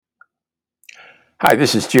Hi,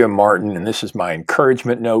 this is Jim Martin, and this is my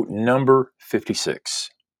encouragement note number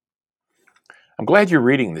 56. I'm glad you're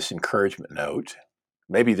reading this encouragement note.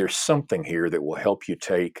 Maybe there's something here that will help you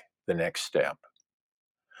take the next step.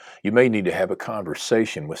 You may need to have a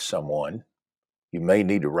conversation with someone. You may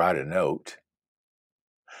need to write a note.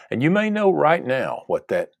 And you may know right now what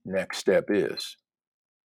that next step is.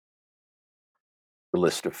 The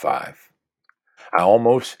list of 5. I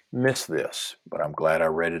almost missed this, but I'm glad I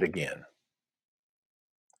read it again.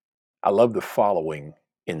 I love the following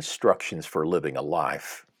instructions for living a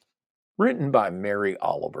life, written by Mary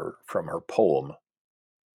Oliver from her poem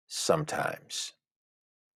Sometimes.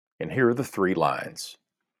 And here are the 3 lines: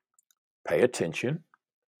 pay attention,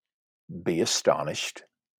 be astonished,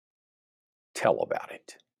 tell about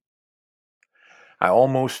it. I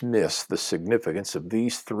almost missed the significance of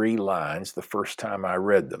these 3 lines the first time I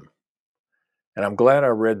read them, and I'm glad I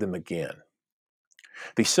read them again.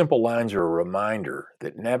 These simple lines are a reminder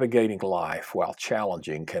that navigating life while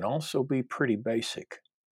challenging can also be pretty basic.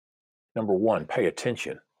 Number 1, pay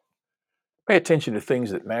attention. Pay attention to things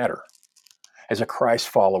that matter. As a Christ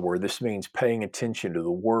follower, this means paying attention to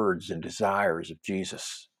the words and desires of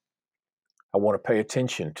Jesus. I want to pay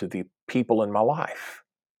attention to the people in my life.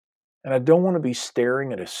 And I don't want to be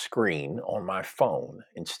staring at a screen on my phone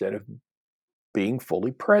instead of being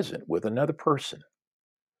fully present with another person.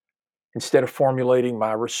 Instead of formulating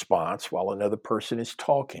my response while another person is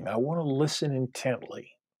talking, I want to listen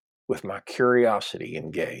intently with my curiosity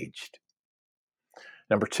engaged.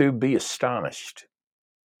 Number 2, be astonished.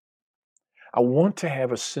 I want to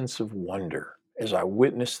have a sense of wonder as I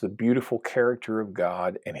witness the beautiful character of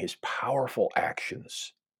God and his powerful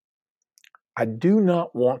actions. I do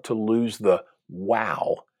not want to lose the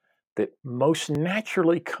wow that most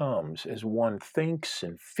naturally comes as one thinks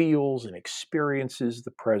and feels and experiences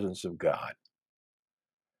the presence of God.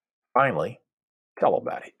 Finally, tell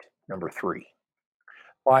about it. Number 3,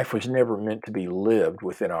 life was never meant to be lived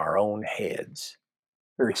within our own heads.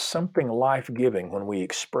 There is something life giving when we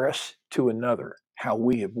express to another how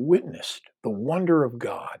we have witnessed the wonder of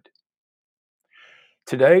God.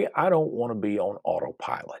 Today, I don't want to be on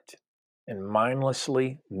autopilot and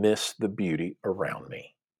mindlessly miss the beauty around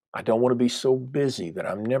me. I don't want to be so busy that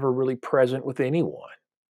I'm never really present with anyone.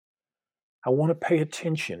 I want to pay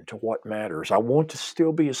attention to what matters. I want to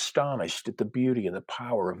still be astonished at the beauty and the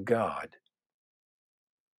power of God.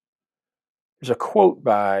 There's a quote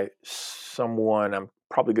by someone, I'm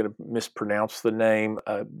probably going to mispronounce the name,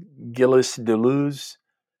 Gilles Deleuze.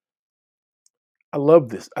 I love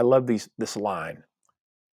this. I love this line.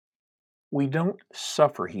 We don't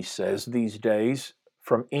suffer, he says, these days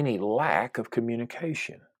from any lack of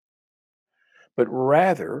communication, but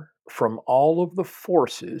rather from all of the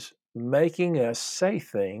forces making us say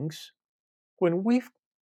things when we've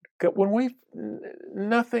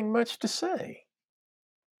nothing much to say.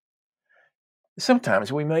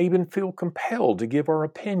 Sometimes we may even feel compelled to give our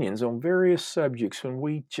opinions on various subjects when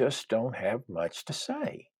we just don't have much to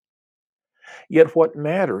say. Yet what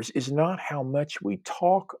matters is not how much we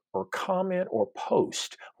talk or comment or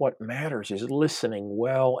post. What matters is listening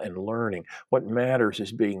well and learning. What matters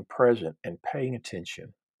is being present and paying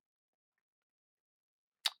attention.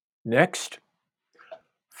 Next,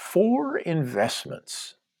 4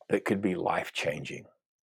 investments that could be life changing.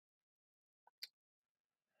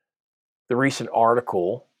 The recent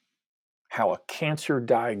article, How a Cancer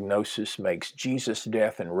Diagnosis Makes Jesus'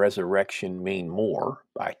 Death and Resurrection Mean More,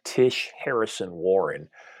 by Tish Harrison Warren,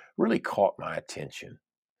 really caught my attention.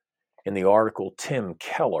 In the article, Tim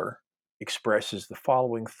Keller expresses the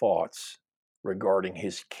following thoughts regarding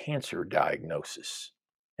his cancer diagnosis.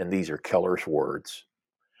 And these are Keller's words.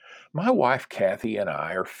 My wife, Kathy, and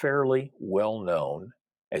I are fairly well known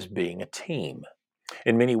as being a team.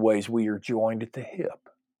 In many ways, we are joined at the hip.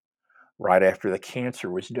 Right after the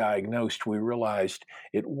cancer was diagnosed, we realized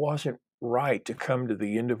it wasn't right to come to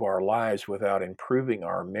the end of our lives without improving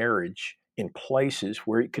our marriage in places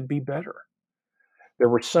where it could be better. There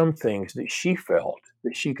were some things that she felt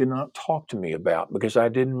that she could not talk to me about because I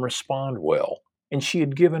didn't respond well, and she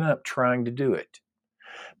had given up trying to do it.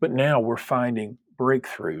 But now we're finding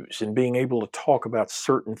breakthroughs and being able to talk about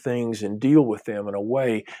certain things and deal with them in a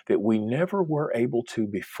way that we never were able to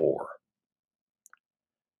before.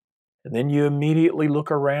 And then you immediately look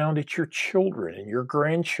around at your children and your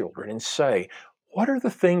grandchildren and say, what are the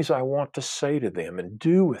things I want to say to them and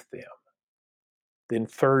do with them? Then,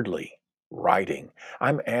 thirdly, writing.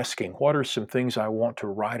 I'm asking, what are some things I want to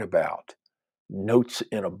write about? Notes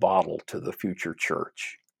in a bottle to the future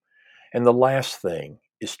church. And the last thing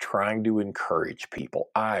is trying to encourage people.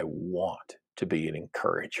 I want to be an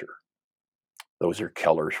encourager. Those are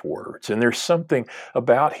Keller's words. And there's something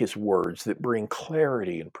about his words that bring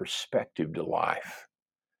clarity and perspective to life.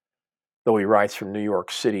 Though he writes from New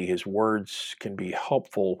York City, his words can be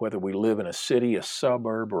helpful whether we live in a city, a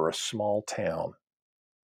suburb, or a small town.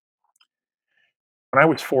 When I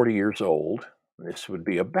was 40 years old, this would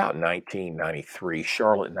be about 1993,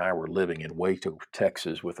 Charlotte and I were living in Waco,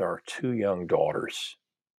 Texas with our two young daughters.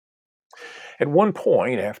 At one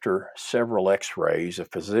point, after several x rays, a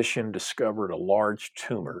physician discovered a large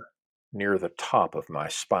tumor near the top of my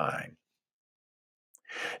spine.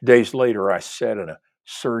 Days later, I sat in a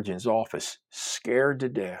surgeon's office, scared to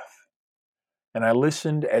death, and I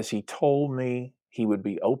listened as he told me he would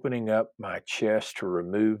be opening up my chest to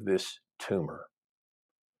remove this tumor.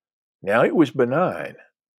 Now, it was benign,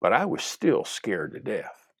 but I was still scared to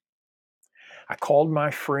death. I called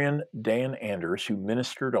my friend Dan Anders, who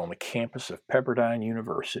ministered on the campus of Pepperdine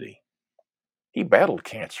University. He battled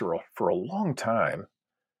cancer for a long time,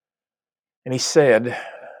 and he said,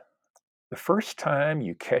 "The first time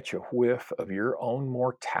you catch a whiff of your own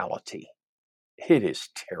mortality, it is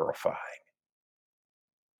terrifying."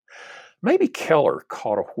 Maybe Keller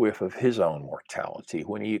caught a whiff of his own mortality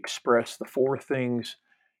when he expressed the four things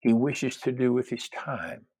he wishes to do with his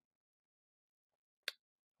time.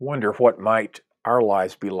 Wonder what might our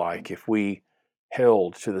lives be like if we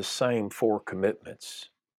held to the same four commitments.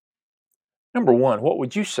 Number one, what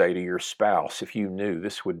would you say to your spouse if you knew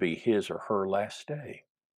this would be his or her last day?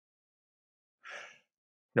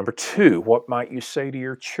 Number two, what might you say to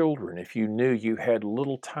your children if you knew you had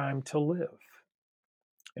little time to live?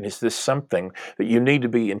 And is this something that you need to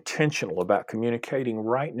be intentional about communicating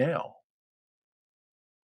right now?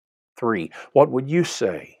 Three, what would you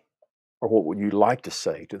say or what would you like to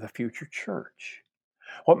say to the future church?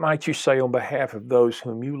 What might you say on behalf of those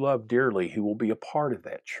whom you love dearly who will be a part of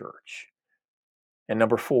that church? And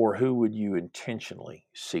number four, who would you intentionally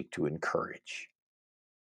seek to encourage?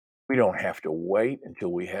 We don't have to wait until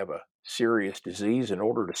we have a serious disease in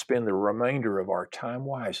order to spend the remainder of our time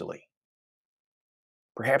wisely.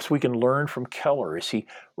 Perhaps we can learn from Keller as he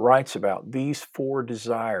writes about these four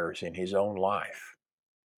desires in his own life.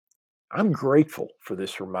 I'm grateful for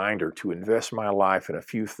this reminder to invest my life in a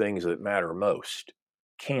few things that matter most,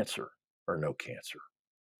 cancer or no cancer.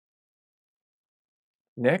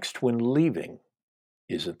 Next, when leaving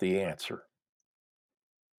isn't the answer.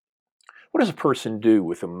 What does a person do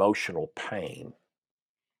with emotional pain?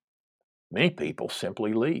 Many people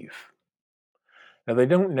simply leave. Now, they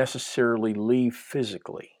don't necessarily leave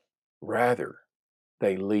physically, rather,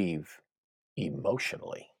 they leave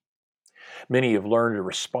emotionally. Many have learned to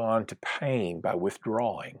respond to pain by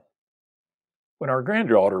withdrawing. When our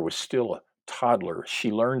granddaughter was still a toddler,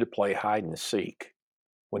 she learned to play hide and seek.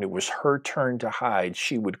 When it was her turn to hide,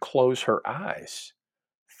 she would close her eyes,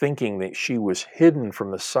 thinking that she was hidden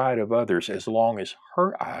from the sight of others as long as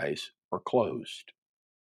her eyes were closed.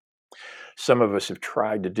 Some of us have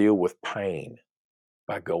tried to deal with pain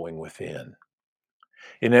by going within.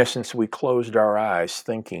 In essence, we closed our eyes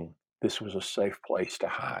thinking this was a safe place to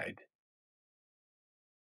hide.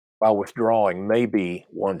 While withdrawing may be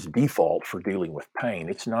one's default for dealing with pain,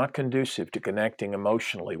 it's not conducive to connecting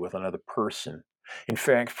emotionally with another person. In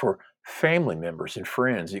fact, for family members and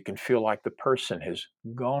friends, it can feel like the person has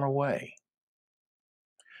gone away.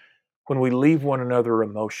 When we leave one another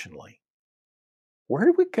emotionally, where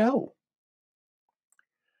do we go?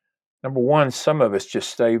 Number one, some of us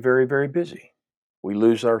just stay very, very busy. We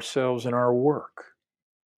lose ourselves in our work.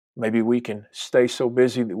 Maybe we can stay so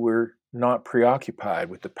busy that we're not preoccupied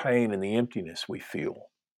with the pain and the emptiness we feel.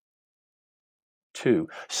 Two,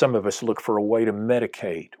 some of us look for a way to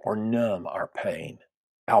medicate or numb our pain: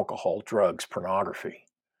 alcohol, drugs, pornography.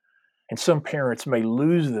 And some parents may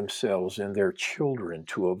lose themselves in their children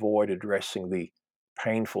to avoid addressing the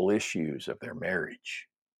painful issues of their marriage.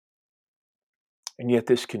 And yet,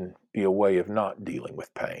 this can be a way of not dealing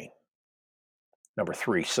with pain. Number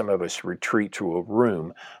three, some of us retreat to a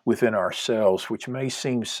room within ourselves, which may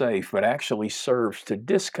seem safe, but actually serves to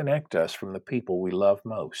disconnect us from the people we love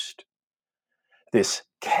most. This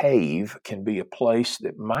cave can be a place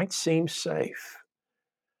that might seem safe,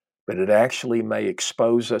 but it actually may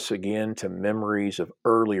expose us again to memories of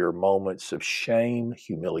earlier moments of shame,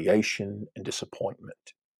 humiliation, and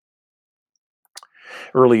disappointment.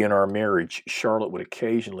 Early in our marriage, Charlotte would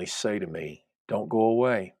occasionally say to me, "Don't go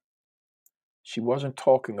away." She wasn't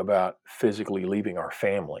talking about physically leaving our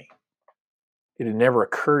family. It had never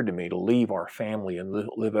occurred to me to leave our family and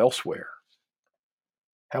live elsewhere.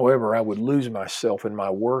 However, I would lose myself in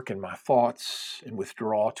my work and my thoughts and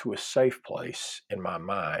withdraw to a safe place in my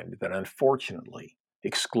mind that unfortunately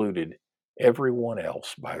excluded everyone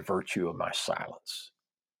else by virtue of my silence.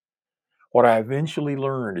 What I eventually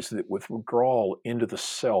learned is that withdrawal into the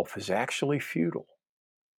self is actually futile.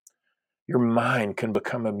 Your mind can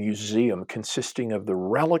become a museum consisting of the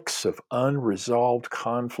relics of unresolved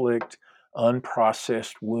conflict,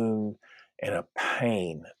 unprocessed wound, and a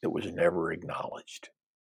pain that was never acknowledged.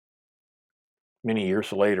 Many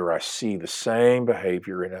years later, I see the same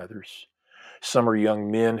behavior in others. Some are young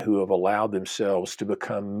men who have allowed themselves to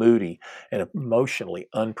become moody and emotionally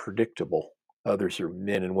unpredictable. Others are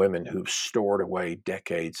men and women who've stored away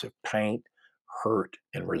decades of pain, hurt,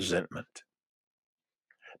 and resentment.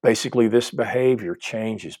 Basically, this behavior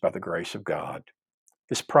changes by the grace of God.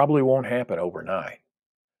 This probably won't happen overnight.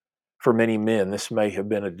 For many men, this may have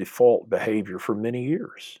been a default behavior for many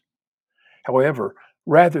years. However,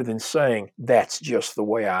 rather than saying, that's just the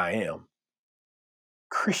way I am,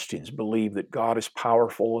 Christians believe that God is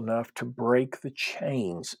powerful enough to break the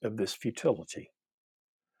chains of this futility.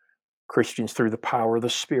 Christians, through the power of the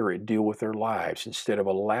Spirit, deal with their lives instead of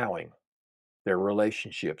allowing their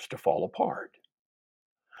relationships to fall apart.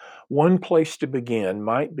 One place to begin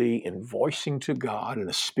might be in voicing to God in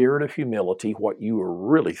a spirit of humility what you are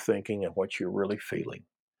really thinking and what you're really feeling.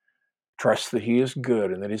 Trust that He is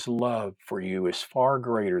good and that His love for you is far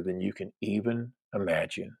greater than you can even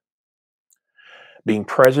imagine. Being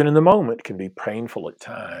present in the moment can be painful at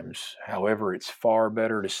times. However, it's far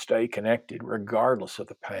better to stay connected regardless of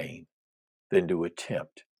the pain than to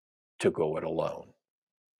attempt to go it alone.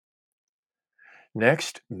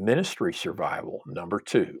 Next, ministry survival, number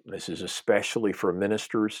 2. This is especially for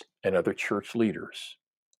ministers and other church leaders.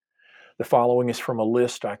 The following is from a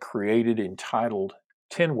list I created entitled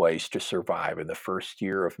 10 Ways to Survive in the First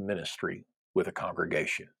Year of Ministry with a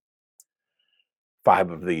Congregation.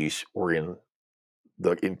 5 of these were in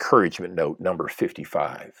the encouragement note number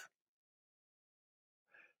 55.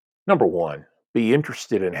 Number 1, be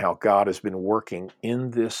interested in how God has been working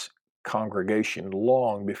in this congregation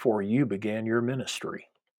long before you began your ministry.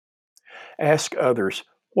 Ask others,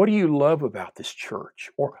 what do you love about this church?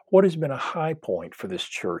 Or what has been a high point for this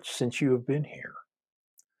church since you have been here?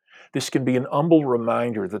 This can be an humble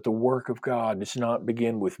reminder that the work of God does not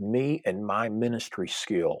begin with me and my ministry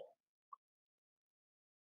skill.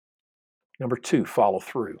 Number 2, follow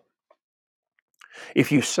through.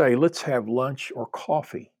 If you say, let's have lunch or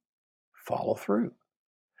coffee, follow through.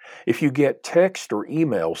 If you get text or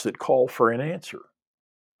emails that call for an answer,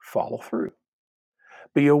 follow through.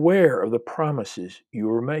 Be aware of the promises you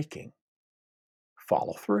are making.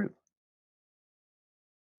 Follow through.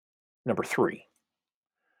 Number 3,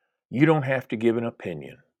 you don't have to give an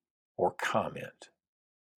opinion or comment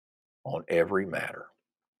on every matter.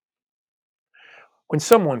 When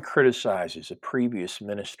someone criticizes a previous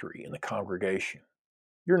ministry in the congregation,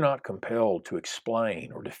 you're not compelled to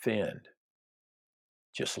explain or defend.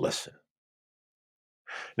 Just listen.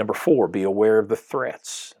 Number 4, be aware of the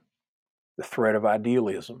threats. The threat of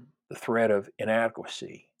idealism, the threat of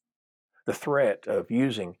inadequacy, the threat of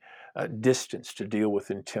using distance to deal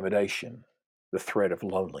with intimidation, the threat of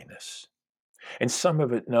loneliness. And some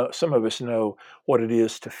of us know what it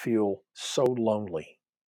is to feel so lonely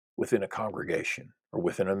within a congregation or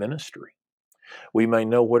within a ministry. We may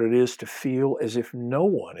know what it is to feel as if no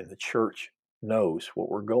one in the church knows what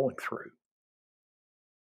we're going through.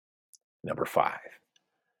 Number 5,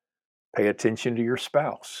 pay attention to your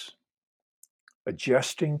spouse.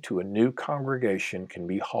 Adjusting to a new congregation can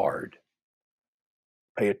be hard.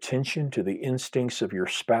 Pay attention to the instincts of your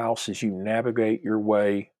spouse as you navigate your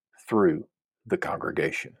way through the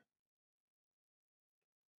congregation.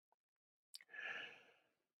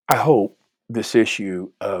 I hope this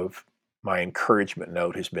issue of my encouragement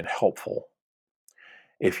note has been helpful.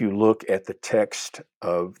 If you look at the text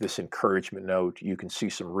of this encouragement note, you can see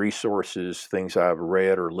some resources, things I've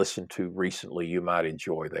read or listened to recently. You might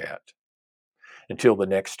enjoy that. Until the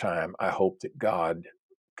next time, I hope that God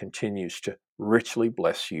continues to richly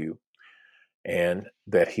bless you and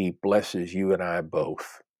that He blesses you and I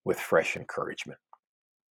both with fresh encouragement.